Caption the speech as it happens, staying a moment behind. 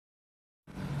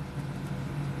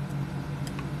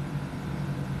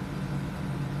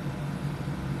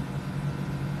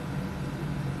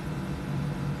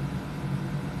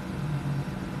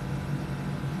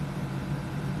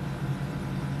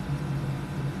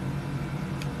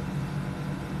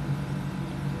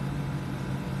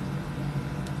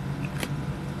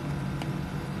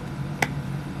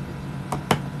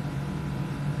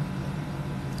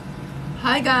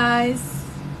Hi guys.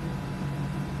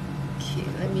 Okay,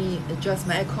 let me adjust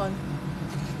my aircon.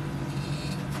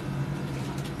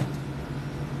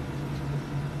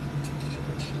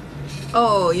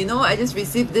 Oh, you know, I just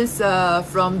received this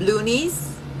from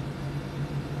Bloonies.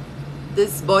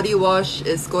 This body wash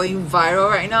is going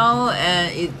viral right now,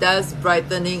 and it does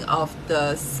brightening of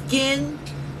the skin.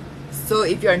 So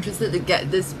if you're interested to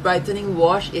get this brightening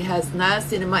wash, it has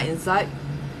niacinamide inside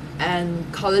and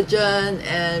collagen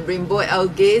and rainbow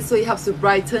algae, so it helps to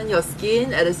brighten your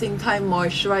skin, at the same time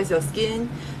moisturize your skin.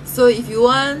 So if you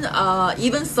want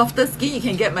even softer skin, you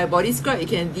can get my body scrub. You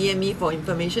can DM me for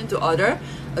information to order.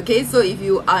 Okay, so if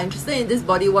you are interested in this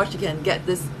body wash, you can get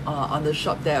this on the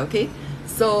shop there. Okay,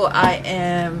 so I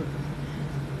am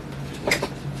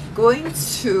going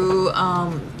to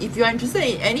if you're interested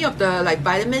in any of the like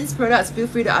vitamins products, feel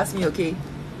free to ask me. Okay,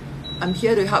 I'm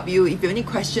here to help you. If you have any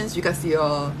questions regards to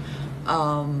your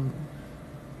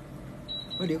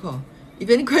what do you call, if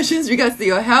you have any questions regards to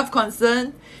your health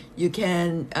concern, you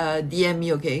can DM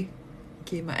me. Okay,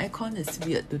 my aircon is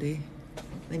weird today.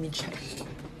 Let me check.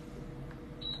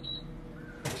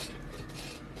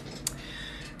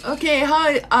 Okay,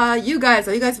 how are you guys?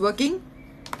 Are you guys working?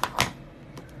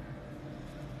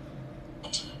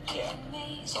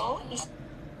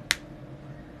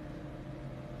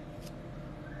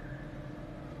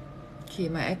 Okay,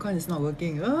 my aircon is not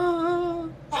working. Oh,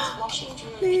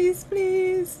 please.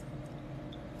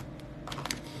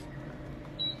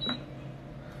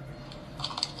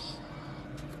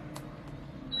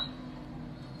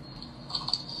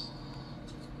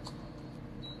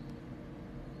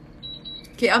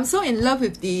 Okay, I'm so in love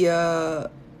with the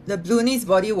Bloonies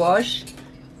body wash.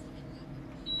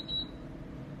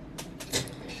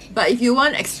 But if you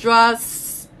want extra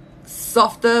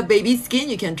softer baby skin,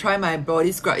 you can try my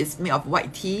body scrub. It's made of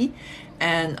white tea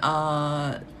and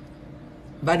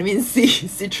vitamin C,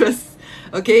 citrus.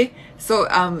 Okay, so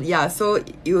yeah, so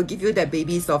it will give you that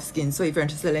baby soft skin. So if you're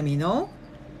interested, let me know.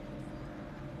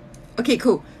 Okay,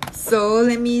 cool. So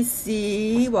let me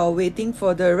see while waiting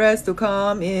for the rest to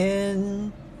come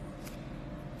in.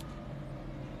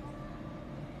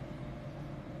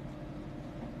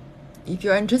 If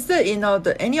you're interested in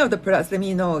any of the products, let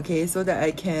me know, okay, so that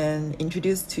I can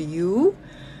introduce to you.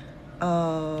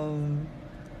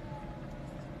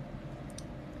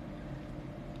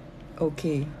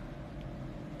 Okay.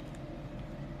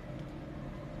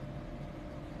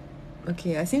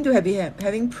 Okay, I seem to be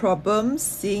having problems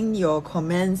seeing your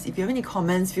comments. If you have any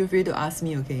comments, feel free to ask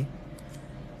me, okay?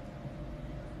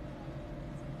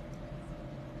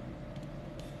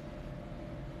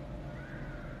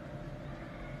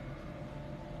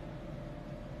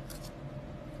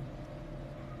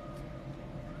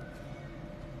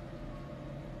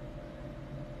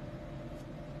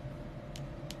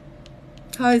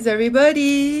 How is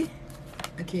everybody?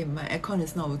 Okay, my aircon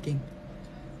is not working.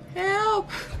 Help!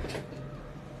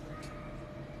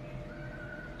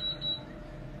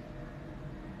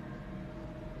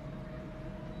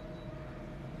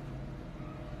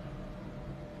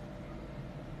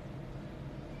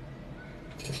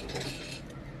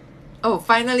 Oh,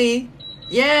 finally.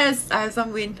 Yes, I have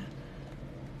some wind.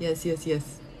 Yes.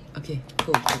 Okay,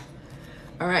 cool.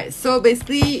 Alright, so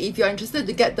basically, if you're interested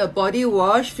to get the body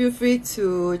wash, feel free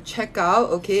to check out,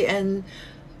 okay? And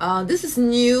this is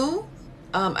new.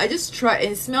 I just tried,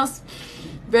 and it smells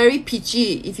very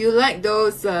peachy. If you like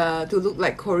those to look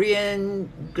like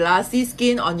Korean glassy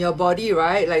skin on your body,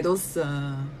 right? Like those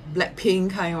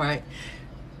Blackpink kind, right?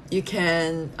 You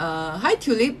can hi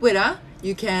Tulip, wait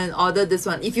you can order this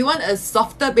one. If you want a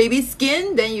softer baby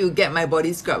skin, then you get my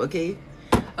body scrub, okay?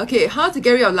 Okay, how to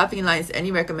get rid of laughing lines?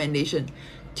 Any recommendation?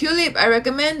 Tulip, I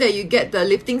recommend that you get the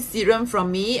lifting serum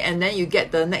from me, and then you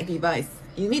get the neck device.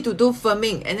 You need to do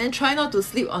firming, and then try not to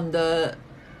sleep on the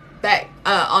back,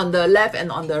 on the left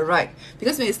and on the right.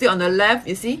 Because when you sleep on the left,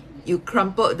 you see, you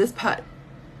crumple this part.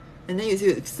 And then you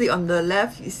sleep on the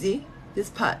left, you see,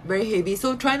 this part, very heavy.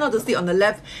 So try not to sleep on the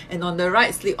left, and on the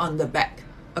right, sleep on the back.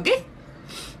 Okay?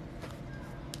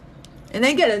 And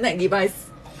then get the neck device.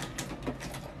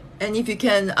 And if you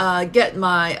can get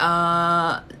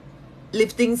my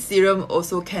lifting serum,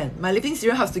 also can. My lifting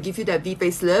serum has to give you that V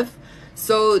facelift,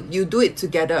 so you do it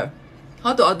together.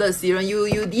 How to order a serum?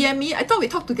 You DM me. I thought we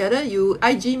talked together. You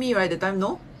IG me, right, the time,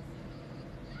 no?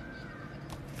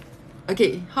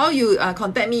 Okay, how you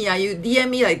contact me? You DM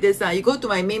me like this. You go to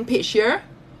my main page here.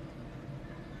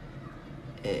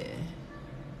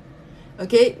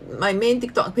 Okay, my main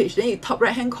TikTok page. Then you top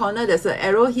right hand corner, there's an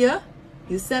arrow here.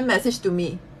 You send message to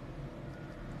me.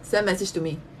 Send message to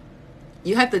me.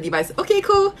 You have the device. Okay,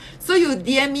 cool. So you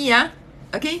DM me,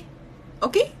 okay?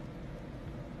 Okay?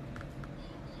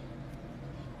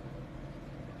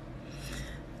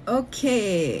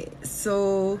 Okay,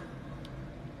 so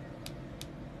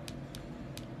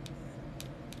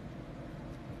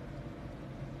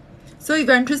if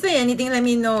you're interested in anything, let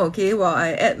me know, okay, while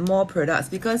I add more products,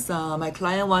 because my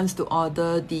client wants to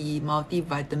order the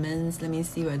multivitamins. Let me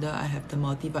see whether I have the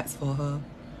multivites for her.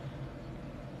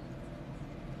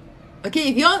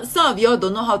 Okay, if y'all, some of y'all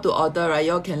don't know how to order, right,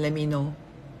 y'all can let me know.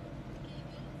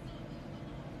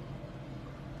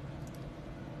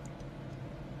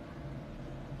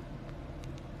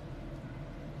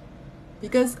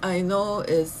 Because I know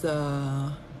it's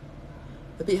a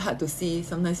bit hard to see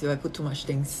sometimes if I put too much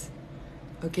things.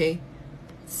 Okay,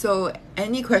 so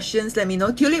any questions, let me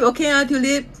know. Tulip, okay,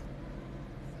 Tulip?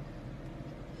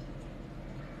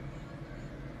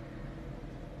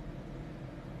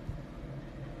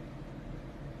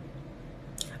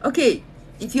 Okay,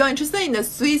 if you're interested in the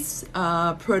Swisse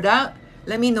product,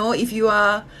 let me know. If you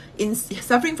are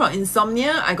suffering from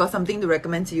insomnia, I got something to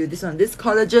recommend to you. This one, this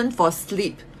collagen for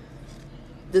sleep.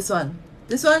 This one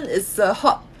is a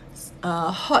hot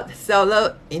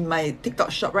seller in my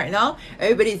TikTok shop right now.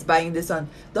 Everybody is buying this one.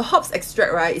 The hops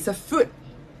extract, right? It's a fruit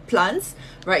plants,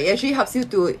 right? It actually helps you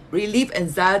to relieve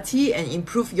anxiety and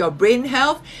improve your brain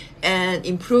health and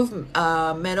improve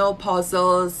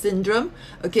menopausal syndrome.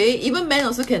 Okay, even men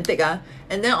also can take.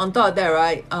 And then on top of that,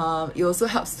 right, it also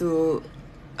helps to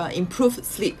improve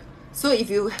sleep. So if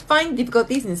you find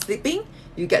difficulties in sleeping,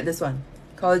 you get this one,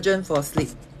 collagen for sleep.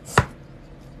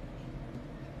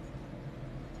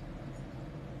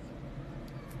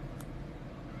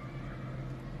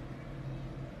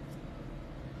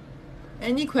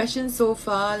 Any questions so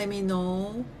far? Let me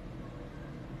know.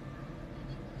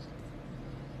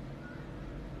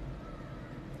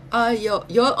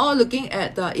 You're all looking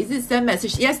at is it send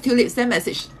message? Yes, Tulip, send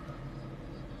message.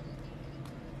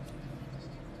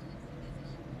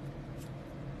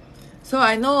 So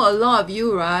I know a lot of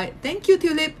you, right? Thank you,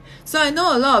 Tulip. So I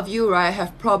know a lot of you, right,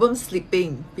 have problems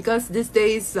sleeping because these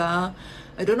days, I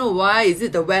don't know why. Is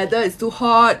it the weather? It's too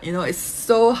hot. You know, it's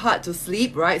so hard to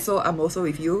sleep, right? So I'm also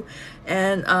with you.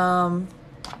 And my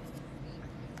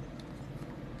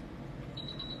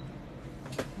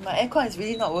aircon is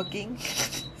really not working.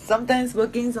 Sometimes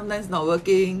working, sometimes not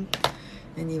working.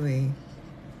 Anyway.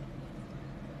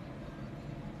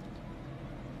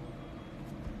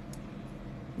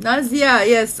 Nazia,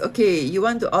 yes, okay. You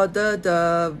want to order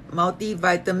the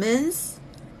multivitamins?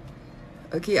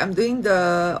 Okay, I'm doing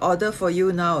the order for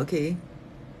you now, okay?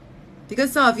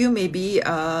 Because some of you may be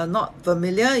not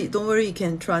familiar, don't worry, you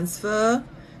can transfer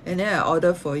and then I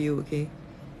order for you, okay?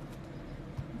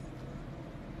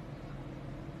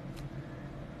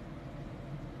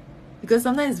 Because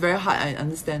sometimes it's very hard, I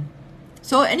understand.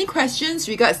 So any questions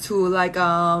regards to like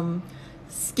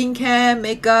skincare,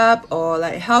 makeup, or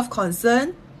like health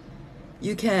concern,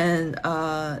 you can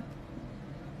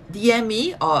DM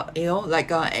me, or you know,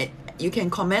 like you can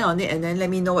comment on it and then let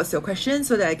me know what's your question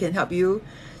so that I can help you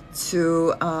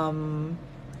to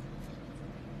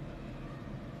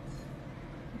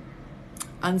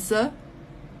answer.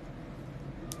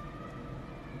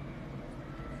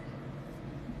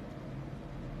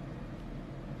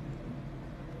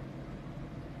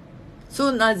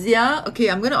 So Nazia,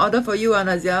 okay, I'm gonna order for you,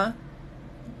 Nazia.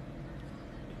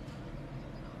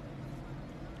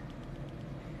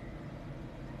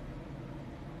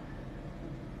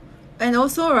 And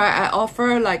also, right, I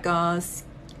offer like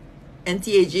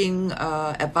anti-aging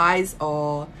advice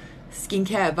or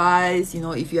skincare advice. You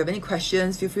know, if you have any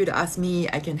questions, feel free to ask me.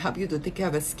 I can help you to take care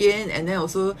of your skin. And then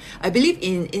also, I believe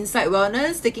in inside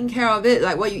wellness, taking care of it,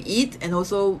 like what you eat and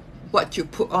also what you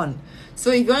put on. So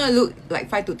if you want to look like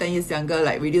 5 to 10 years younger,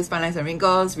 like reduce fine lines and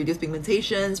wrinkles, reduce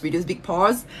pigmentations, reduce big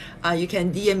pores, you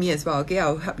can DM me as well, okay?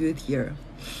 I'll help you here.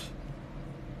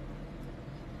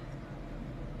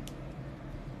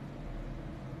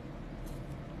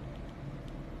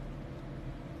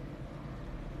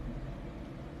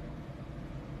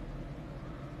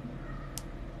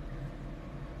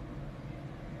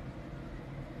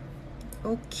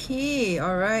 Okay,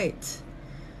 all right.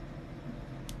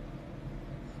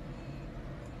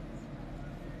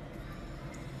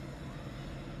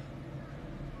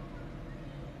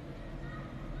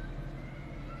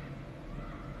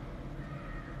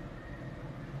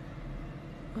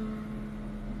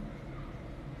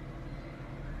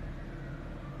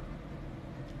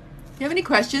 You have any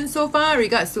questions so far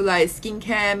regards to like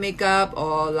skincare, makeup,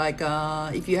 or like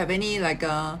if you have any like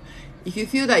if you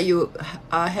feel that you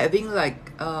are having like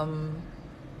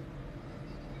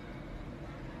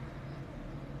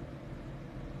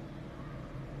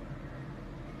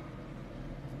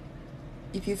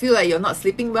if you feel like you're not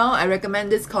sleeping well, I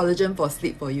recommend this collagen for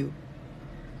sleep for you.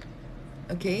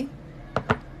 Okay.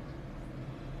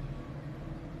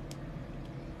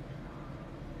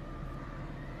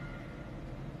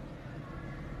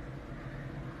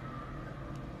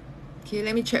 Okay,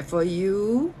 let me check for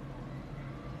you.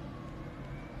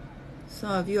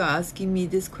 Some of you are asking me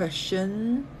this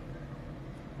question.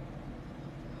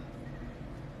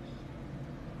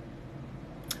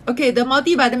 Okay, the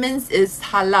multivitamins is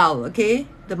halal, okay?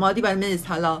 The multivitamin is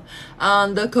halal.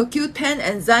 The CoQ10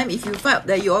 enzyme, if you find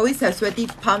that you always have sweaty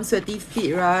palms, sweaty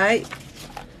feet, right?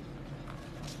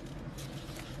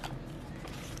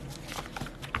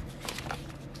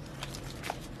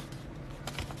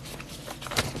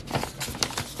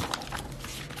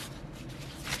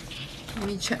 Let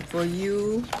me check for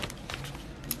you.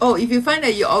 Oh, if you find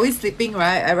that you're always sleeping,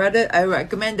 right? I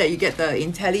recommend that you get the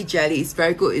Intelli Jelly. It's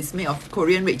very good. It's made of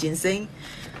Korean red ginseng.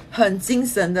 很精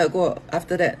神的过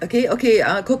after that. Okay, okay.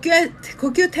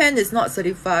 CoQ10 is not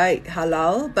certified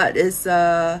halal, but it's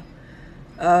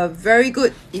very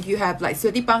good if you have like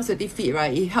sweaty palms, sweaty feet,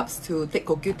 right? It helps to take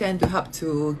CoQ10 to help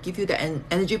to give you the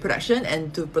energy production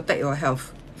and to protect your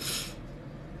health.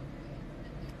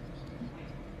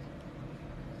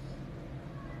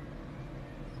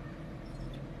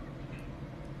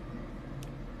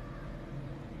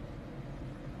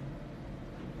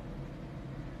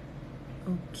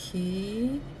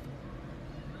 Okay.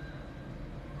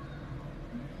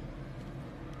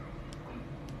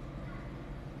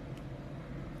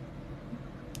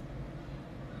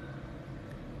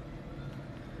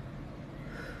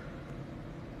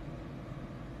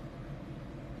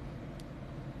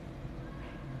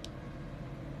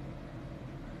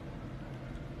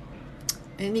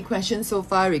 Any questions so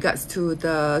far regards to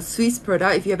the Swisse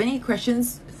product? If you have any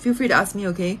questions, feel free to ask me,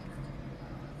 okay?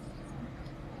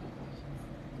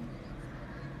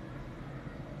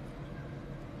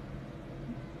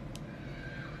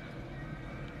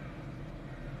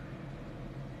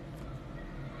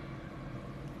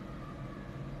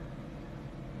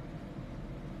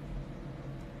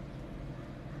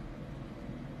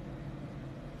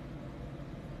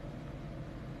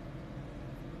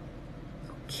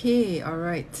 Okay, all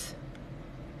right.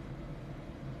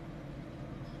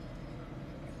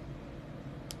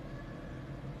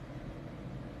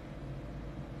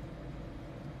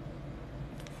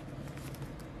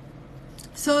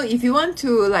 So if you want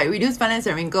to like reduce fine lines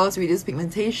and wrinkles, reduce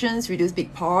pigmentations, reduce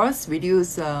big pores,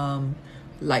 reduce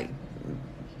like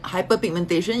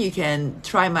hyperpigmentation, you can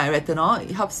try my retinol.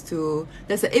 It helps to,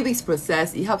 there's an 8 weeks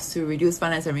process. It helps to reduce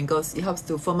fine lines and wrinkles. It helps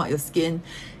to firm up your skin.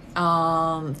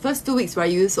 First 2 weeks,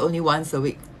 right, you use only once a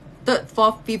week. Third,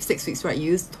 fourth, fifth, 6 weeks, right,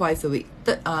 you use twice a week.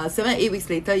 7, 8 weeks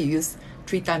later, you use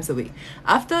 3 times a week.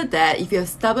 After that, if you have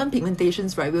stubborn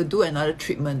pigmentations, right, we'll do another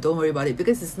treatment. Don't worry about it,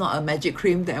 because it's not a magic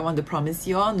cream that I want to promise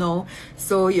you all. No,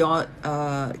 so you all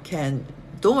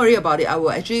don't worry about it. I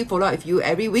will actually follow up with you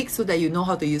every week so that you know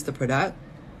how to use the product.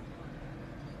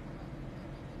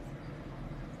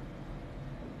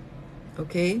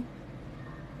 Okay.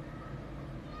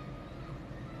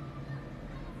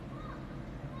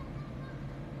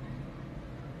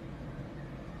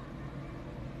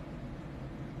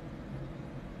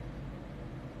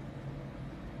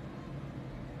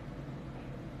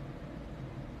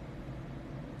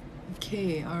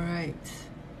 Okay, all right.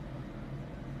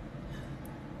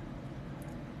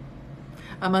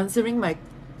 I'm answering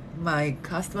my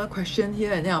customer question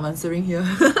here, and then I'm answering here.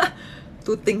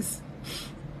 2 things.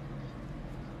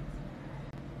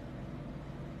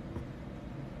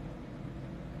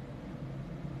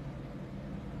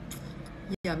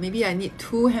 Yeah, maybe I need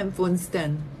 2 handphone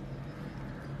stand.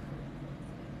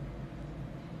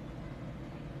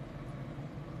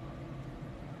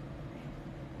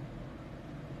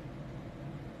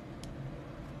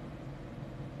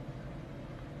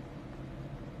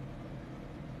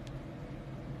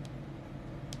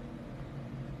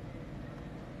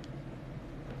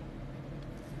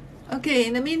 Okay,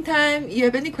 in the meantime, you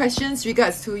have any questions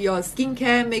regards to your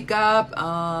skincare, makeup,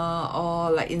 or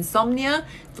like insomnia?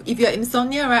 If you're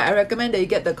insomnia, right, I recommend that you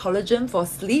get the collagen for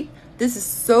sleep. This is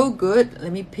so good.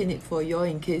 Let me pin it for you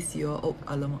in case you're, oh,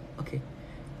 alamak. Okay.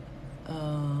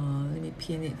 Let me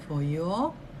pin it for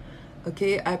you.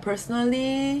 Okay, I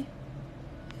personally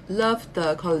love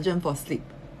the collagen for sleep.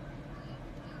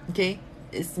 Okay,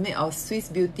 it's made of Swiss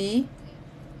Beauty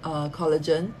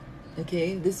collagen.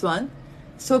 Okay, this one.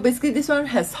 So basically this one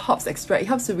has hops extract. It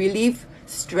helps to relieve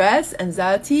stress,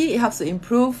 anxiety. It helps to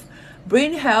improve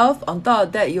brain health. On top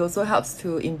of that, it also helps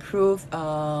to improve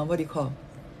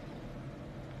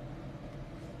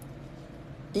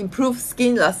improve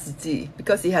skin elasticity,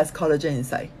 because it has collagen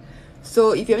inside.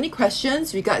 So if you have any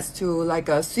questions regards to like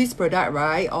a Swisse product,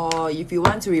 right, or if you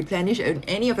want to replenish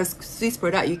any of the Swisse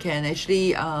product, you can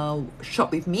actually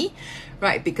shop with me,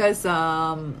 right? Because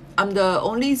I'm the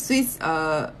only Swisse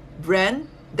brand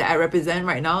that I represent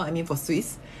right now. I mean, for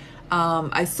Swisse,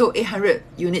 I sold 800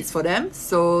 units for them,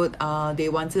 so they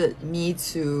wanted me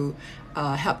to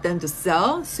help them to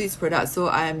sell Swisse products. So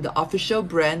I am the official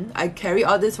brand. I carry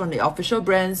all this from the official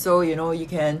brand. So you know, you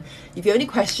can, if you have any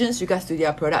questions regards to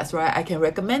their products, right, I can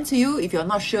recommend to you. If you're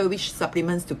not sure which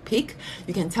supplements to pick,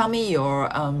 you can tell me your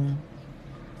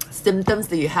symptoms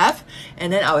that you have,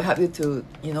 and then I will help you to,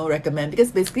 you know, recommend.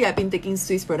 Because basically I've been taking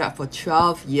Swisse product for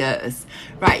 12 years,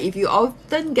 right? If you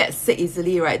often get sick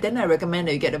easily, right, then I recommend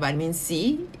that you get the vitamin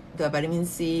C. The vitamin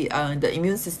C, the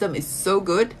immune system is so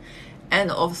good. And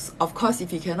of course,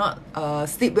 if you cannot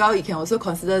sleep well, you can also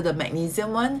consider the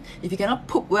magnesium one. If you cannot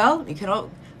poop well, you cannot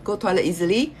go toilet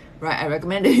easily, right, I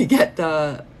recommend that you get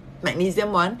the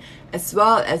magnesium one, as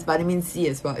well as vitamin C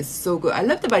as well. It's so good. I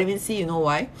love the vitamin C, you know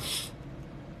why?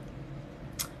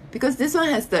 Because this one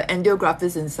has the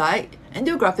endographis inside.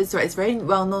 Endographis, right, is very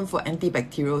well known for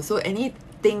antibacterial. So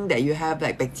anything that you have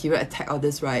like bacteria attack all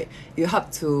this, right, you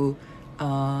help to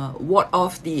ward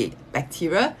off the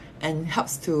bacteria and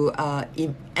helps to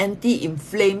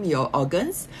anti-inflame your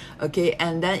organs, okay?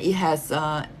 And then it has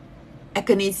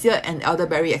echinacea and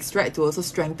elderberry extract to also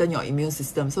strengthen your immune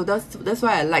system. So that's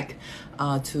why I like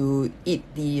to eat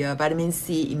the vitamin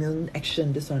C immune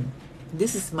action, this one.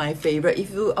 This is my favorite.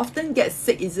 If you often get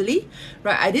sick easily,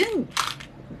 right, I didn't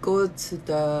go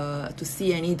to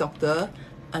see any doctor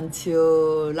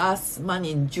until last month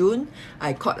in June.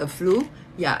 I caught a flu,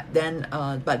 yeah, then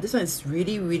but this one is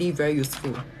really, really very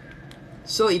useful.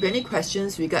 So if any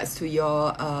questions regards to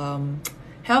your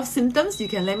health symptoms, you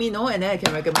can let me know, and then I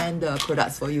can recommend the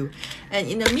products for you. And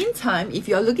in the meantime, if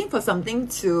you're looking for something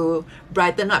to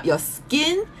brighten up your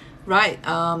skin, right,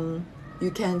 you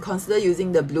can consider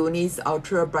using the Blue's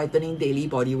Ultra Brightening Daily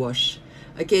Body Wash.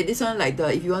 Okay, this one, like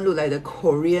the, if you want to look like the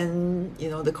Korean, you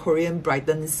know, the Korean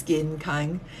brightened skin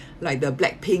kind, like the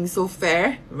Blackpink, so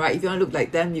fair, right? If you want to look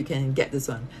like them, you can get this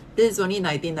one. This is only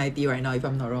 $19.90 right now, if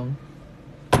I'm not wrong.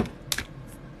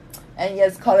 And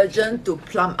yes, collagen to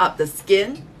plump up the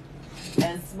skin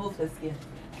and smooth the skin.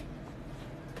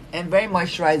 And very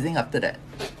moisturizing after that.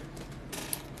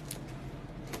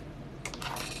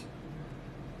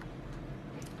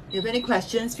 If you have any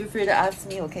questions, feel free to ask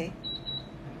me, okay?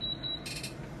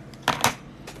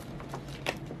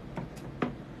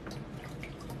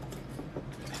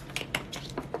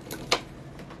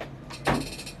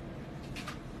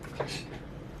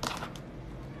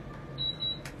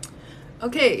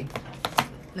 Okay,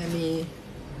 let me,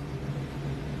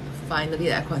 finally the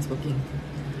aircon's working.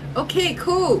 Okay,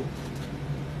 cool.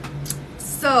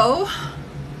 So,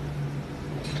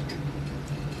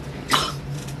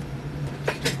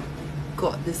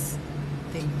 got this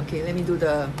thing. Okay, let me do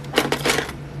the,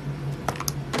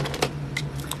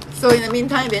 so in the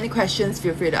meantime, if you have any questions,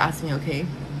 feel free to ask me, okay?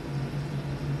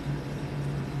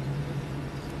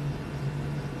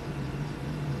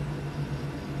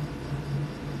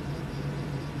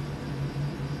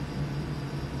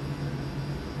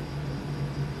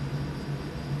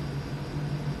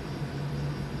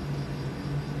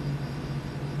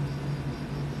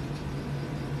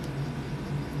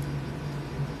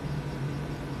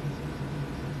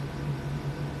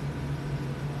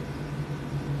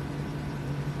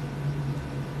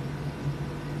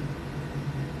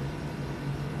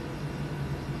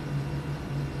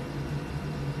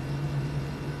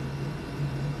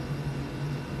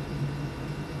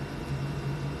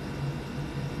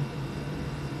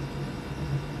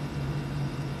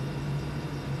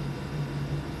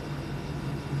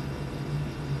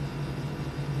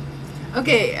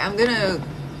 Okay, I'm gonna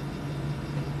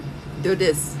do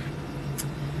this.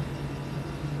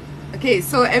 Okay,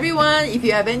 so everyone, if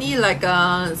you have any like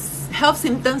health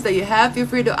symptoms that you have, feel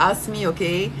free to ask me,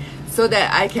 okay, so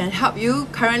that I can help you.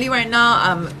 Currently right now,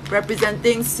 I'm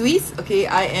representing Swisse, okay?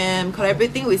 I am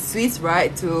collaborating with Swisse,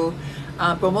 right, to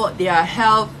promote their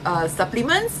health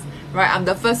supplements, right? I'm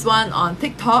the first one on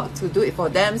TikTok to do it for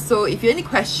them. So if you have any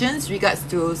questions regards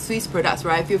to Swisse products,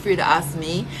 right, feel free to ask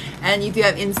me. And if you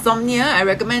have insomnia, I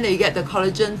recommend that you get the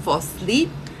collagen for sleep.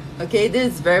 Okay,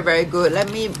 this is very, very good.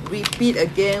 Let me repeat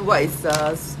again what is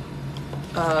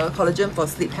collagen for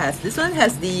sleep has. This one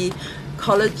has the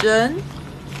collagen.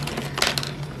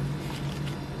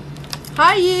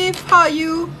 Hi Eve, how are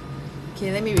you?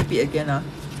 Okay, let me repeat again.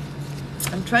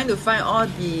 I'm trying to find all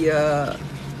the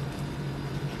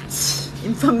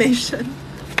information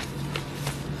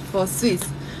for Swisse.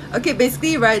 Okay,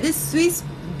 basically, right, this Swisse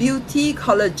Beauty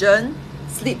Collagen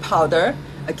sleep powder.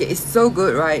 Okay, it's so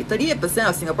good, right? 38%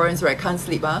 of Singaporeans, right, can't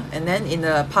sleep, and then in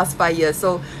the past 5 years.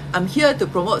 So I'm here to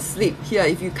promote sleep. Here,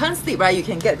 if you can't sleep, right, you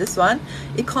can get this one.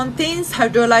 It contains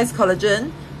hydrolyzed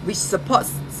collagen, which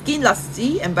supports skin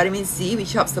elasticity, and vitamin C,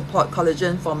 which helps support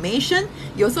collagen formation.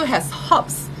 It also has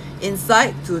hops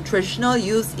inside to traditional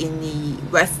use in the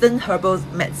Western herbal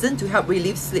medicine to help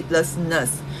relieve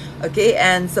sleeplessness, okay,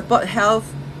 and support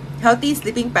healthy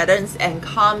sleeping patterns and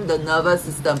calm the nervous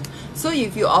system. So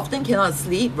if you often cannot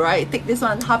sleep, right, take this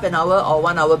one half an hour or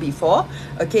 1 hour before,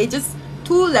 okay, just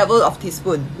 2 levels of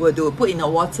teaspoon will do. Put in the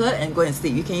water and go and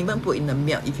sleep. You can even put in the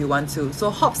milk if you want to.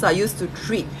 So hops are used to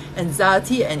treat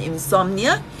anxiety and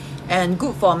insomnia, and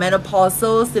good for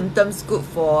menopausal symptoms, good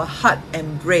for heart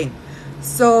and brain.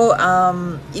 So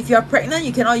if you're pregnant,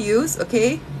 you cannot use,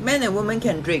 okay, men and women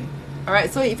can drink. All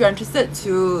right, so if you're interested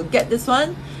to get this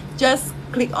one, just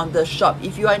click on the shop.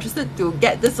 If you are interested to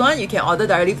get this one, you can order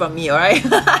directly from me, all right?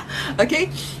 Okay,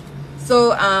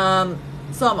 so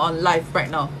so I'm on live right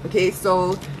now. Okay,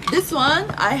 so this one,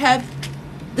 I have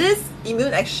this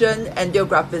Immune Action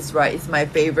Endographis, right? It's my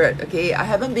favorite. Okay, I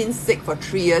haven't been sick for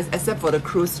 3 years except for the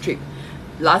cruise trip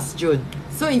last June.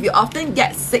 So if you often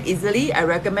get sick easily, I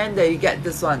recommend that you get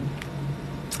this one.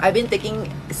 I've been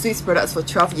taking Swisse products for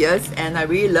 12 years and I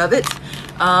really love it.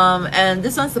 And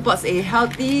this one supports a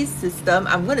healthy system.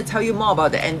 I'm going to tell you more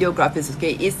about the Endographis,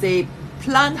 okay? It's a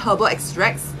plant herbal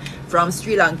extracts from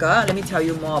Sri Lanka. Let me tell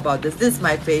you more about this. This is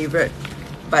my favorite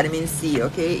vitamin C,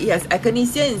 okay? It has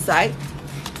echinacea inside.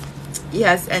 It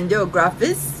has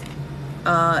Endographis.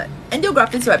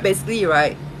 Endographis, right, basically,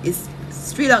 right, is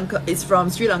Sri Lanka, is from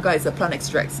Sri Lanka. It's a plant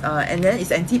extracts, and then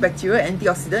it's antibacterial,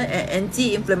 antioxidant, and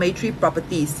anti-inflammatory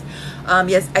properties.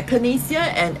 Yes,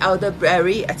 echinacea and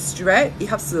elderberry extract. It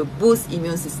helps to boost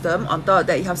immune system. On top of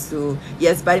that, it helps to,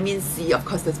 yes, vitamin C. Of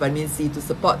course, there's vitamin C to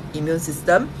support immune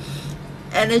system.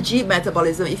 Energy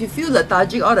metabolism. If you feel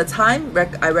lethargic all the time,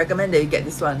 I recommend that you get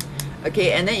this one.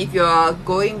 Okay, and then if you're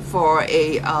going for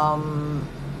a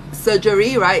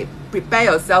surgery, right, prepare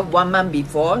yourself 1 month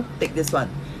before. Take this one.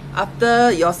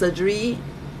 After your surgery,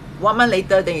 1 month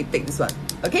later, then you take this one.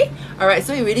 Okay, all right,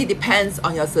 so it really depends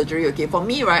on your surgery. Okay, for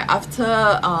me, right, after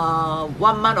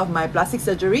 1 month of my plastic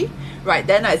surgery, right,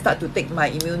 then I start to take my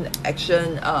Immune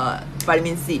Action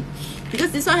vitamin C,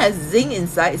 because this one has zinc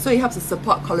inside, so it helps to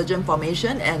support collagen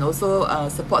formation and also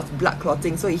supports blood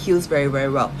clotting, so it heals very, very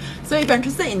well. So if you're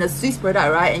interested in the Swisse product,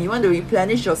 right, and you want to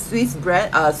replenish your Swisse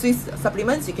brand, Swisse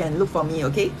supplements, you can look for me.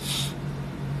 Okay,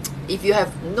 if you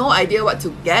have no idea what to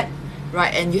get,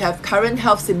 right, and you have current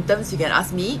health symptoms, you can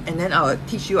ask me and then I'll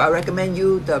teach you, I'll recommend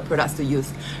you the products to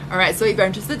use. All right, so if you're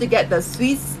interested to get the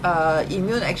Swisse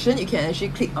Immune Action, you can actually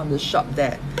click on the shop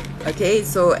there. Okay,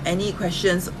 so any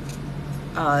questions,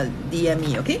 DM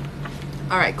me. Okay,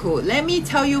 all right, cool. Let me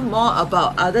tell you more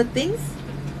about other things.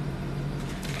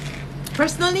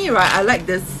 Personally, right, I like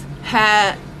this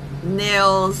hair,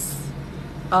 nails,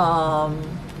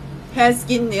 hair,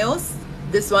 skin, nails.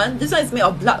 This one is made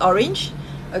of blood orange.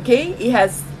 Okay, it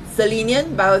has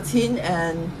selenium, biotin,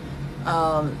 and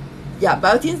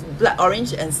biotin, blood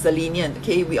orange, and selenium.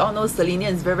 Okay, we all know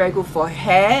selenium is very, very good for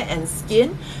hair and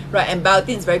skin, right? And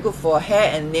biotin is very good for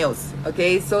hair and nails.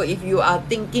 Okay, so if you are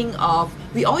thinking of,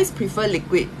 we always prefer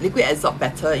liquid absorb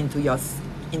better into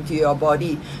your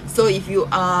body. So if you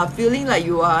are feeling like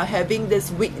you are having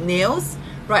this weak nails,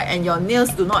 right, and your nails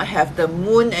do not have the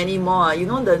moon anymore, you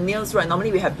know the nails, right,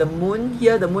 normally we have the moon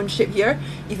here, the moon shape here.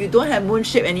 If you don't have moon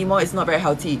shape anymore, it's not very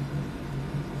healthy.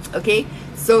 Okay,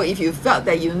 so if you felt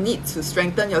that you need to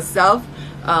strengthen yourself,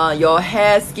 your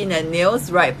hair, skin, and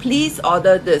nails, right, please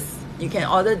order this. You can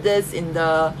order this in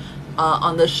the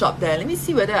on the shop there. Let me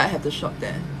see whether I have the shop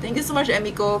there. Thank you so much,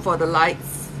 Emiko, for the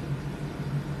likes.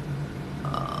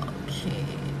 Okay,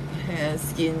 hair,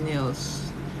 skin,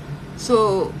 nails.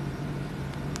 So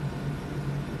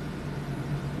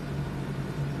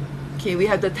okay, we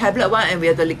have the tablet one and we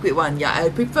have the liquid one. Yeah, I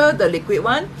prefer the liquid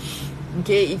one.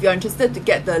 Okay, if you're interested to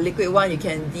get the liquid one, you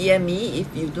can DM me. If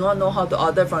you do not know how to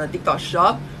order from the TikTok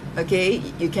shop, okay,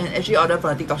 you can actually order from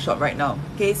the TikTok shop right now.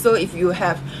 Okay, so if you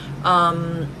have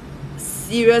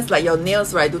serious, like your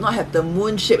nails, right, do not have the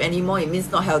moon shape anymore, it means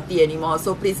not healthy anymore.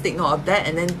 So please take note of that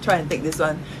and then try and take this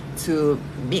one to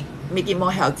make it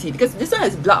more healthy, because this one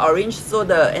has blood orange, so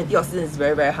the antioxidant is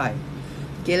very, very high.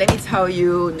 Okay, let me tell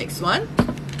you next one.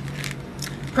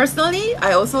 Personally,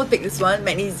 I also take this one,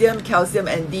 magnesium, calcium,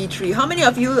 and D3. How many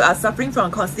of you are suffering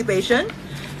from constipation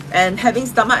and having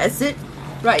stomach acid?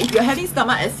 Right, if you're having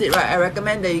stomach acid, right, I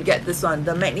recommend that you get this one.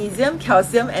 The magnesium,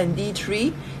 calcium, and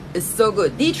D3 is so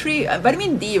good. D3,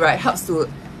 vitamin D, right, helps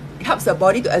the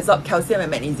body to absorb calcium and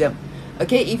magnesium.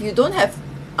 Okay, if you don't have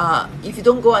if you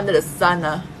don't go under the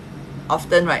sun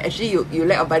often, right, actually you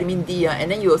lack of vitamin D,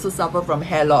 and then you also suffer from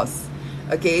hair loss.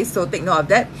 Okay, so take note of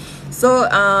that. So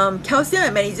calcium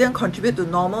and magnesium contribute to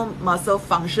normal muscle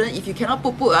function. If you cannot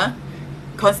poo,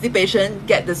 constipation,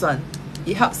 get this one.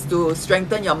 It helps to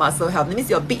strengthen your muscle health. That means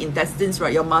your big intestines,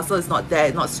 right, your muscle is not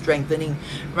there, not strengthening,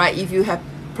 right? If you have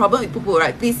problem with poo,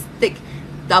 right, please take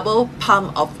double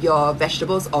pump of your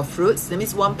vegetables or fruits. That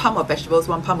means 1 pump of vegetables,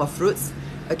 1 pump of fruits.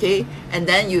 Okay, and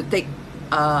then you take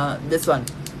this one,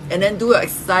 and then do your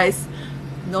exercise.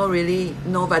 No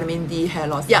vitamin D, hair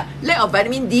loss. Yeah, lack of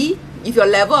vitamin D. If your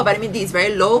level of vitamin D is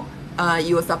very low,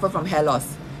 you will suffer from hair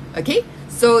loss. Okay,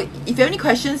 so if you have any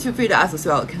questions, feel free to ask as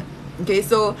well. Okay,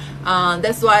 so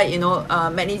that's why, you know,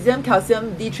 magnesium,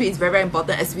 calcium, D3 is very, very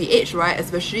important as we age, right?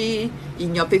 Especially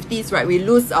in your 50s, right? We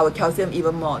lose our calcium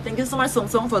even more. Thank you so much, Song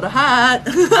Song, for the heart.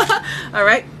 All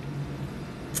right.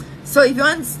 So if you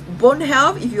want bone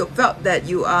health, if you felt that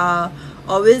you are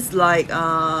always like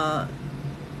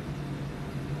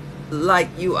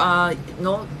you are, you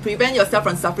know, prevent yourself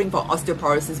from suffering from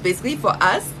osteoporosis. Basically for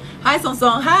us, hi Song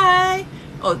Song, hi.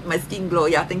 Oh, my skin glow,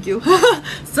 yeah, thank you.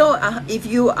 So if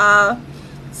you are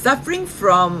suffering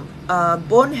from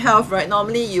bone health, right,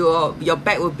 normally your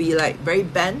back will be like very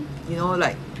bent, you know,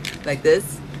 like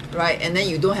this, right? And then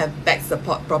you don't have back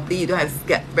support properly, you don't have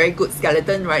very good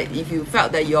skeleton, right? If you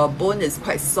felt that your bone is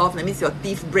quite soft, that means your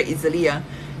teeth break easily,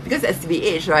 because as we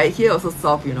age, right, here also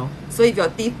soft, you know. So if your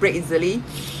teeth break easily,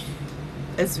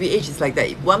 as we age, it's like that.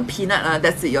 One peanut,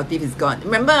 that's it, your teeth is gone.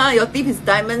 Remember, your teeth is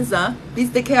diamonds. Please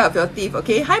take care of your teeth,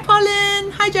 okay? Hi,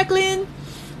 Pauline. Hi, Jacqueline.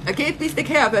 Okay, please take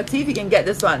care of your teeth. You can get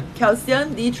this one.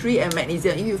 Calcium, D3, and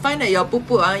magnesium. If you find that your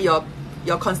poo-poo, you're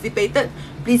constipated,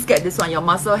 please get this one. Your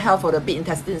muscle health for the big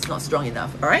intestine is not strong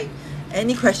enough, all right?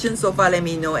 Any questions so far, let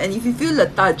me know. And if you feel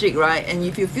lethargic, right, and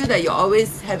if you feel that you're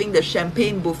always having the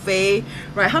champagne buffet,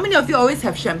 right? How many of you always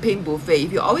have champagne buffet?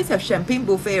 If you always have champagne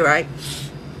buffet, right,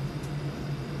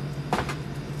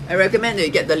 I recommend that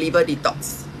you get the liver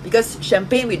detox, because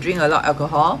champagne, we drink a lot of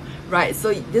alcohol, right?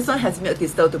 So this one has milk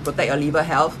thistle to protect your liver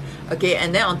health. Okay,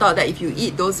 and then on top of that, if you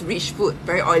eat those rich food,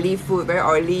 very oily food, very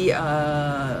oily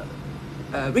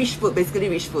rich food, basically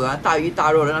rich food, 大鱼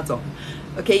大肉的那种.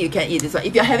 Okay, you can eat this one.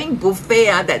 If you're having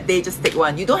buffet that day, just take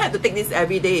one. You don't have to take this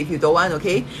every day if you don't want,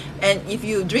 okay? And if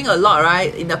you drink a lot,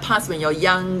 right, in the past when you're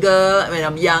younger, when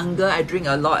I'm younger, I drink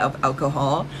a lot of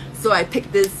alcohol. So I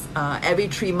take this every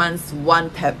 3 months, one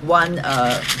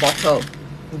bottle,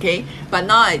 okay? But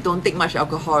now I don't take much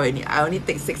alcohol already. I only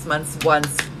take 6 months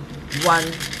once, one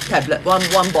tablet,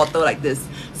 one bottle like this.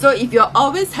 So if you're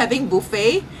always having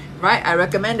buffet, right, I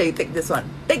recommend that you take this one.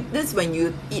 Take this when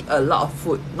you eat a lot of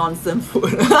food, nonsense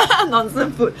food,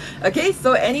 nonsense food. Okay,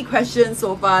 so any questions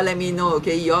so far, let me know,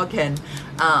 okay? You all can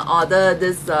order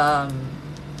this liver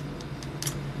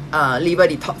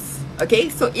detox. Okay,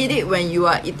 so eat it when you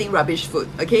are eating rubbish food,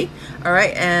 okay? All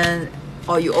right, and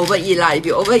or you overeat lah. If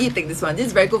you overeat, take this one. This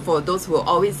is very good for those who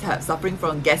always have suffering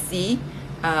from gassy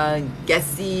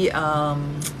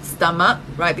stomach,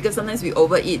 right? Because sometimes we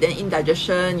overeat, then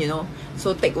indigestion, you know.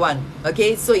 So take one,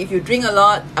 okay? So if you drink a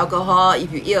lot alcohol,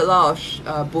 if you eat a lot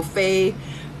of buffet,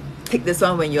 take this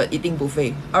one when you're eating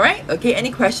buffet. All right, okay? Any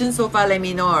questions so far? Let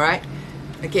me know. All right,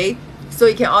 okay? So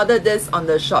you can order this on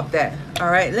the shop there. All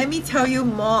right, let me tell you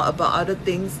more about other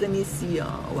things. Let me see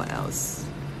what else.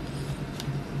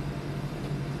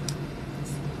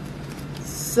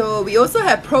 So we also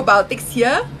have probiotics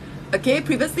here. Okay,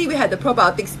 previously we had the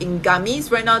probiotics in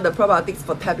gummies. Right now the probiotics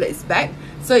for tablet is back.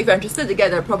 So if you're interested to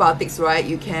get the probiotics, right,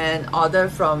 you can order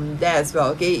from there as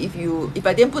well. Okay, if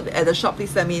I didn't put at the shop,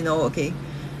 please let me know. Okay,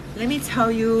 let me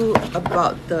tell you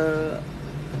about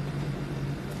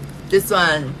this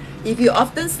one. If you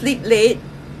often sleep late,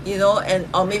 you know, and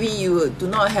or maybe you do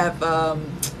not have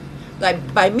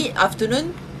like by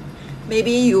mid-afternoon,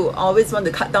 maybe you always want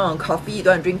to cut down on coffee, you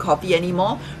don't want to drink coffee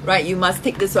anymore, right? You must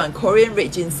take this one, Korean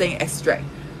red ginseng extract.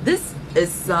 This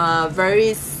is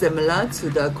very similar to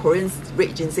the Korean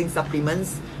red ginseng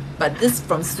supplements, but this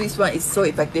from Swisse one is so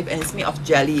effective, and it's made of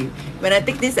jelly. When I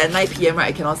take this at 9 p.m, right,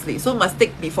 I cannot sleep. So must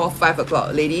take before 5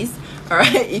 o'clock, ladies. All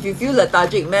right, if you feel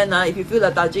lethargic, man, if you feel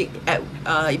lethargic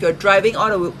if you're driving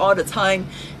all the time,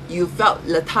 you felt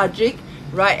lethargic,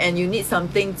 right, and you need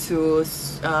something to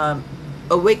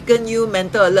awaken you,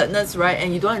 mental alertness, right,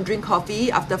 and you don't want to drink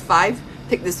coffee after 5,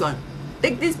 take this one.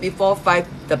 Take this before 5,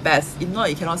 the best. If not,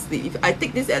 you cannot sleep. If I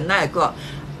take this at 9 o'clock,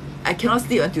 I cannot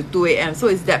sleep until 2 a.m. So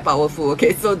it's that powerful,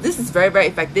 okay? So this is very, very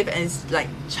effective, and it's like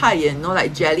chai, you know,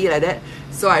 like jelly like that.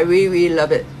 So I really, really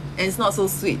love it. And it's not so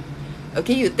sweet.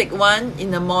 Okay, you take one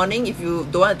in the morning if you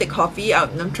don't want to take coffee.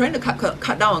 I'm trying to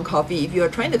cut down on coffee. If you're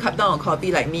trying to cut down on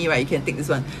coffee like me, right, you can take this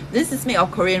one. This is made of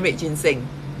Korean red ginseng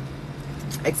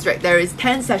extract. There is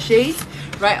 10 sachets,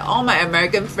 right? All my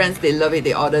American friends, they love it.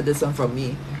 They order this one from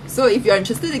me. So if you're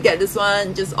interested to get this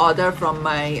one, just order from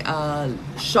my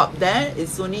shop there.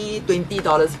 It's only $20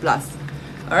 plus.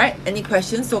 All right, any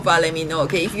questions so far, let me know.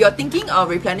 Okay, if you're thinking of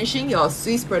replenishing your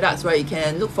Swisse products, right, you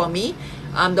can look for me.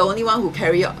 I'm the only one who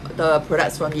carry the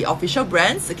products from the official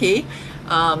brands. Okay,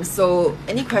 so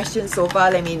any questions so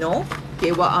far, let me know.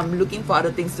 Okay, well, I'm looking for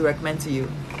other things to recommend to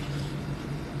you.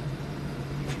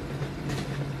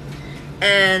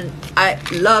 And I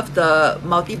love the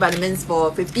multivitamins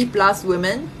for 50 plus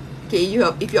women. Okay,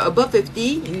 if you're above 50,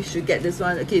 you should get this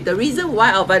one. Okay, the reason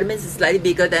why our vitamins is slightly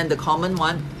bigger than the common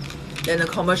one, than the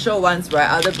commercial ones, right,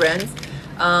 other brands,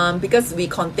 because we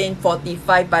contain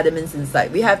 45 vitamins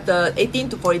inside. We have the 18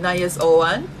 to 49 years old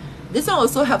one. This one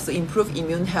also helps to improve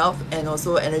immune health and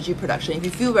also energy production. If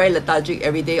you feel very lethargic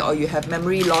every day or you have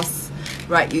memory loss,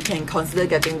 right, you can consider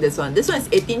getting this one. This one is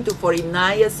 18 to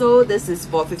 49 years old. This is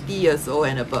for 50 years old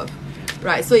and above.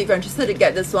 Right, so if you're interested to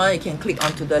get this one, you can click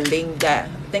onto the link there.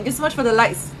 Thank you so much for the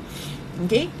likes.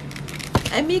 Okay.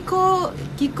 And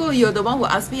Kiko, you're the one who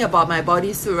asked me about my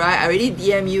bodysuit, right? I already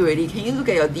DM you already. Can you look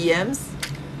at your DMs?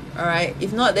 Alright,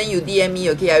 if not, then you DM me,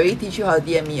 okay? I already teach you how to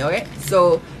DM me, okay?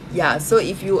 So, yeah, so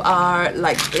if you are,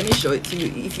 like, let me show it to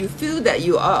you. If you feel that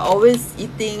you are always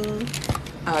eating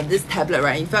this tablet,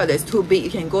 right? You felt that it's too big, you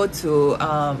can go to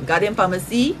Guardian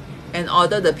Pharmacy and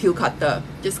order the pill cutter.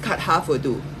 Just cut half will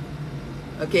do,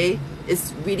 okay?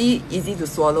 It's really easy to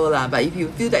swallow lah, but if you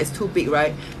feel that it's too big,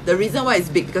 right? The reason why it's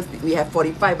big because we have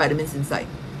 45 vitamins inside.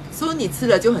 So 你吃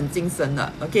了就很精神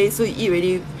了, okay? So you eat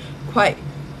really quite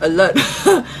alert,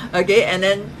 okay? And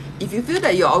then if you feel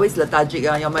that you're always lethargic,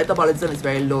 your metabolism is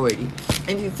very low already.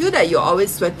 And if you feel that you're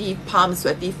always sweaty palms,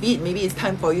 sweaty feet, maybe it's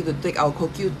time for you to take our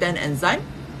CoQ10 enzyme.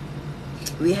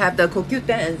 We have the CoQ10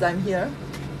 enzyme here.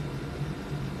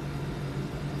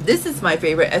 This is my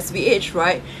favorite, SVH,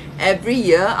 right? Every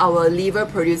year, our liver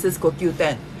produces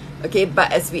CoQ10, okay?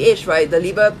 But SVH, right, the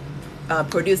liver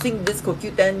producing this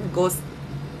CoQ10 goes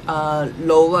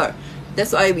lower.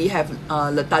 That's why we have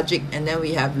lethargic, and then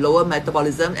we have lower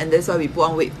metabolism, and that's why we put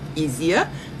on weight easier.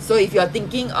 So if you're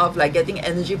thinking of like getting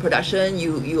energy production,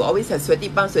 you always have sweaty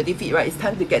palms, sweaty feet, right? It's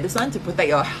time to get this one to protect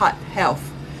your heart health,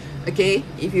 okay?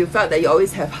 If you felt that you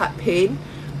always have heart pain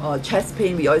or chest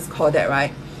pain, we always call that,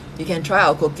 right? You can try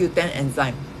our CoQ10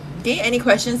 enzyme. Okay, any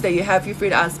questions that you have, feel free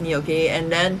to ask me, okay?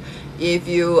 And then if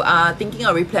you are thinking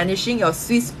of replenishing your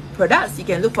Swisse products, you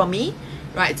can look for me,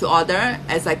 right, to order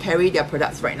as I carry their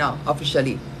products right now,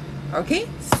 officially. Okay,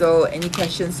 so any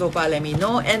questions so far, let me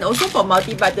know. And also for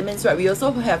multivitamins, right, we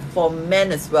also have for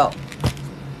men as well.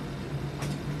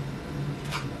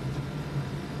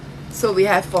 So we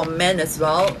have for men as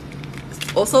well.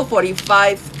 Also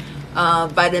 45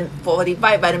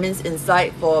 vitamins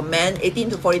inside for men 18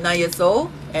 to 49 years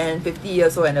old and 50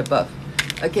 years old and above.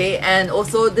 Okay, and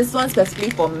also this one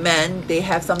specifically for men, they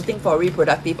have something for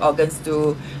reproductive organs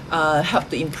to help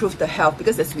to improve the health,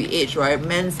 because as we age, right,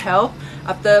 men's health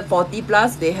after 40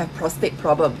 plus, they have prostate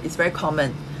problem. It's very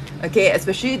common, okay,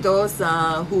 especially those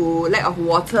who lack of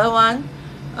water one,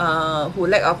 who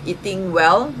lack of eating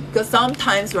well, because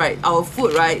sometimes, right, our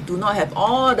food, right, do not have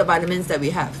all the vitamins that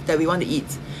we have, that we want to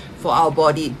eat for our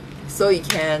body. So you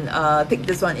can take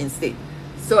this one instead.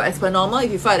 So as per normal,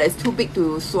 if you find that it's too big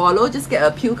to swallow, just get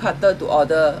a pill cutter to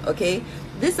order, okay?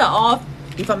 These are all,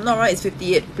 if I'm not right, it's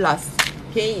 58 plus.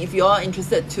 Okay, if you're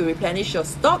interested to replenish your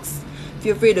stocks,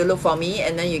 feel free to look for me,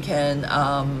 and then you can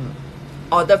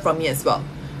order from me as well.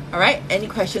 Alright, any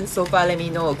questions so far, let me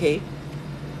know, okay?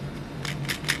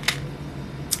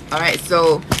 Alright,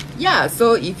 so yeah,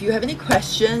 so if you have any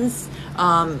questions,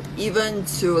 even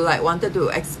to like wanted to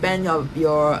expand your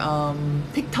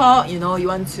TikTok, you know, you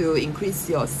want to increase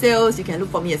your sales, you can look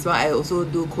for me as well. I also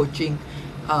do coaching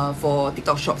for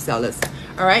TikTok shop sellers.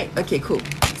 All right, okay, cool.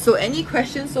 So any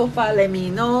questions so far, let me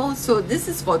know. So this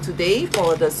is for today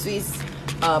for the Swisse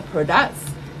products.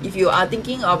 If you are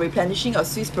thinking of replenishing your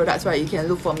Swisse products, right, you can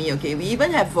look for me, okay? We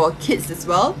even have for kids as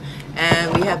well,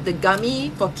 and we have the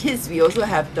gummy for kids. We also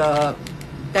have the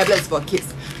tablets for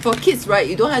kids. For kids, right,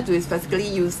 you don't have to specifically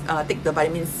use take the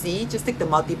vitamin C, just take the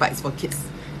multivites for kids.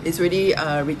 It's already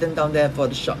written down there for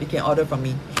the shop. You can order from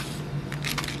me.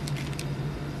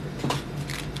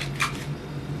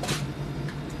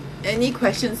 Any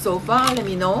questions so far, let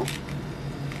me know.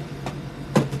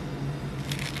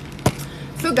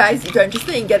 So guys, if you're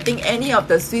interested in getting any of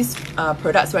the Swisse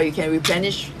products, right, you can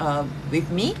replenish with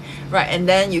me, right, and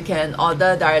then you can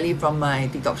order directly from my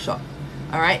TikTok shop.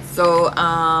 All right, so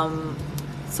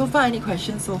so far any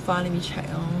questions so far? Let me check.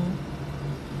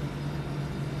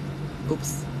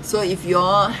 Oops. So if you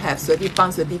all have sweaty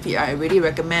palms, sweaty feet, I really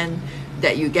recommend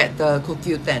that you get the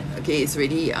CoQ10. Okay, it's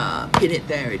already pin it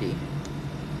there already.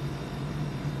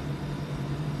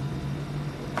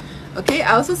 Okay,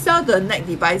 I also sell the neck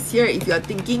device here if you're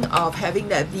thinking of having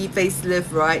that V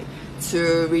facelift, right,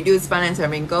 to reduce fine lines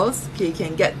and wrinkles. Okay, you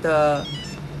can get the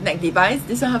neck device.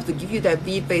 This one have to give you that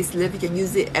V facelift. You can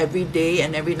use it every day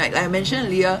and every night. Like I mentioned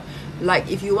earlier,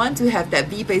 like if you want to have that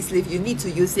V facelift, you need to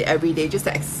use it every day, just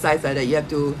to exercise like that. You have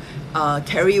to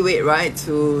carry weight, right,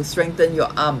 to strengthen your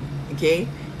arm. Okay,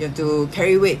 you have to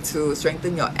carry weight to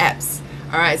strengthen your abs.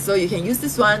 All right, so you can use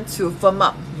this one to firm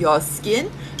up your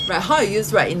skin. Right, how you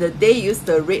use, right, in the day use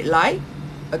the red light,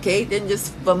 okay, then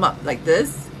just firm up like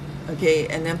this, okay,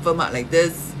 and then firm up like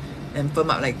this and firm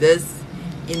up like this.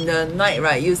 In the night,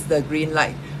 right, use the green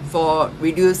light for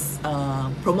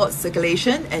promote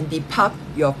circulation and depuff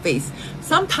your face.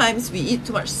 Sometimes we eat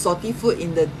too much salty food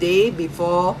in the day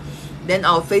before, then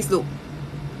our face look,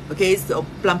 okay, so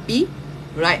plumpy,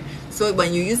 right? So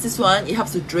when you use this one, it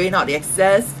helps to drain out the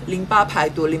excess,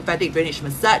 lymphatic drainage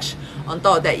massage. On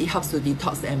top of that, it helps to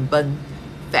detox and burn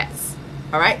fats.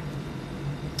 All right.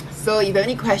 So if you have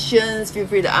any questions, feel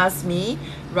free to ask me.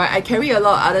 Right, I carry a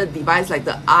lot of other devices like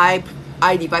the eye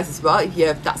device as well. If you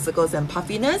have dark circles and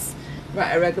puffiness,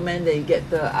 right, I recommend that you get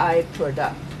the eye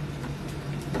product.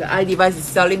 The eye device is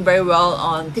selling very well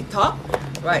on TikTok.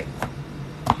 Right,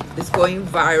 it's going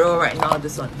viral right now.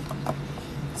 This one.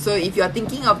 So if you are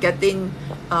thinking of getting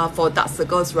for dark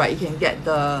circles, right, you can get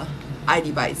the eye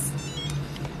device.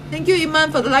 Thank you,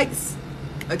 Iman, for the likes.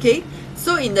 Okay,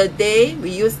 so in the day, we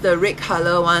use the red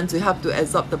color one to help to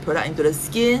absorb the product into the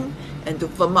skin and to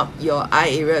firm up your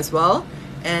eye area as well.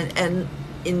 And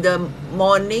in the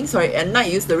morning, sorry, at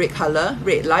night, use the red color,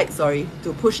 red light, sorry,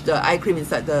 to push the eye cream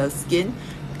inside the skin.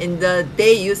 In the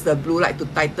day, use the blue light to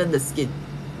tighten the skin.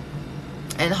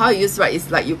 And how you use, right, is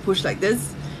like you push like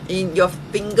this. In your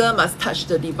finger must touch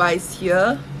the device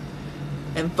here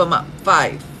and firm up.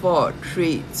 5, 4,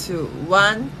 3, 2,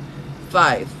 1.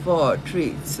 5, 4,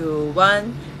 3, 2,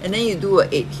 1. And then you do an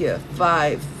 8 here.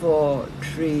 5, 4,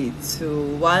 3,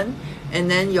 2, 1. And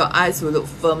then your eyes will look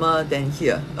firmer than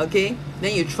here. Okay?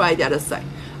 Then you try the other side.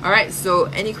 Alright, so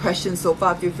any questions so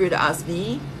far, feel free to ask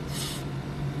me.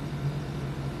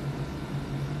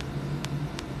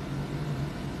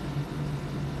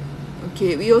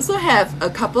 Okay, we also have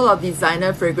a couple of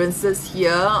designer fragrances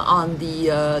here on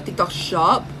the TikTok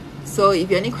shop. So if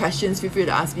you have any questions, feel free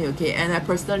to ask me, okay? And I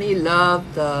personally love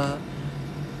the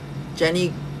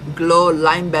Jenny Glow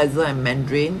Lime Basil and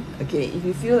Mandarin. Okay, if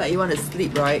you feel like you want to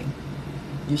sleep, right,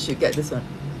 you should get this one.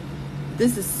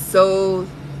 This is so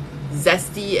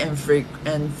zesty and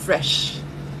fresh.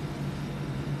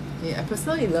 Okay, I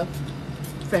personally love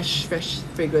fresh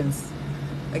fragrance.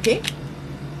 Okay?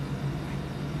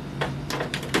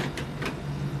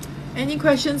 Any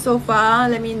questions so far?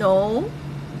 Let me know.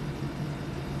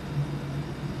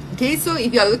 Okay, so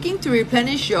if you are looking to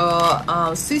replenish your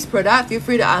Swisse product, feel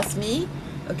free to ask me.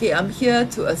 Okay, I'm here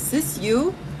to assist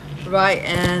you, right?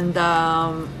 And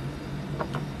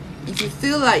if you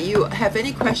feel like you have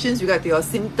any questions regarding your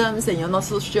symptoms and you're not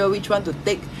so sure which one to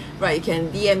take, right, you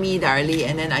can DM me directly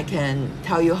and then I can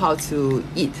tell you how to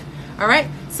eat. All right,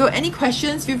 so any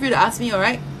questions, feel free to ask me. All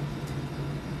right.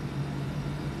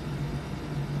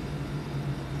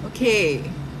 Okay,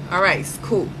 all right,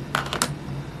 cool.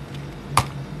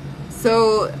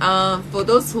 So for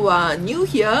those who are new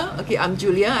here, okay, I'm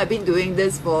Julia. I've been doing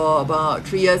this for about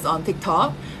 3 years on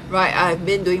TikTok, right? I've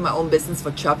been doing my own business for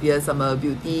 12 years. I'm a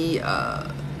beauty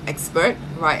expert,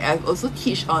 right? I also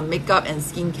teach on makeup and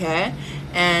skincare,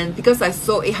 and because I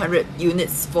sold 800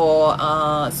 units for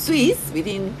Swisse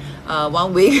within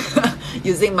 1 week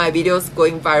using my videos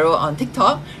going viral on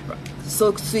TikTok.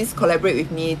 So Swisse collaborate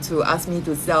with me to ask me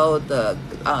to sell the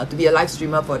to be a live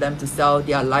streamer for them to sell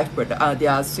their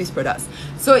their Swisse products.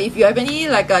 So if you have any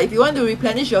if you want to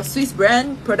replenish your Swisse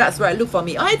brand products, right, look for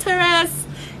me. Oh, hi Therese.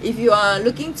 If you are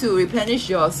looking to replenish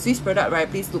your Swisse product, right,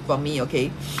 please look for me. Okay.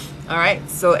 All right.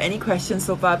 So any questions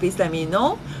so far, please let me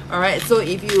know. All right. So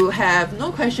if you have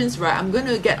no questions, right, I'm going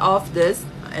to get off this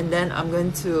and then I'm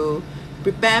going to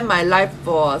prepare my live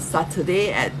for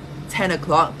Saturday at 10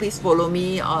 o'clock. Please follow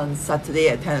me on Saturday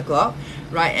at 10 o'clock,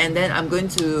 right? And then I'm going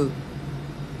to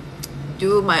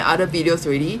do my other videos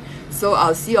already. So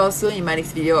I'll see you all soon in my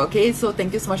next video, okay? So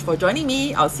thank you so much for joining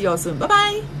me. I'll see you all soon.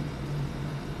 Bye-bye.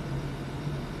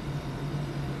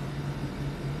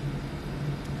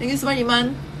 Thank you so much,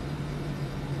 Iman.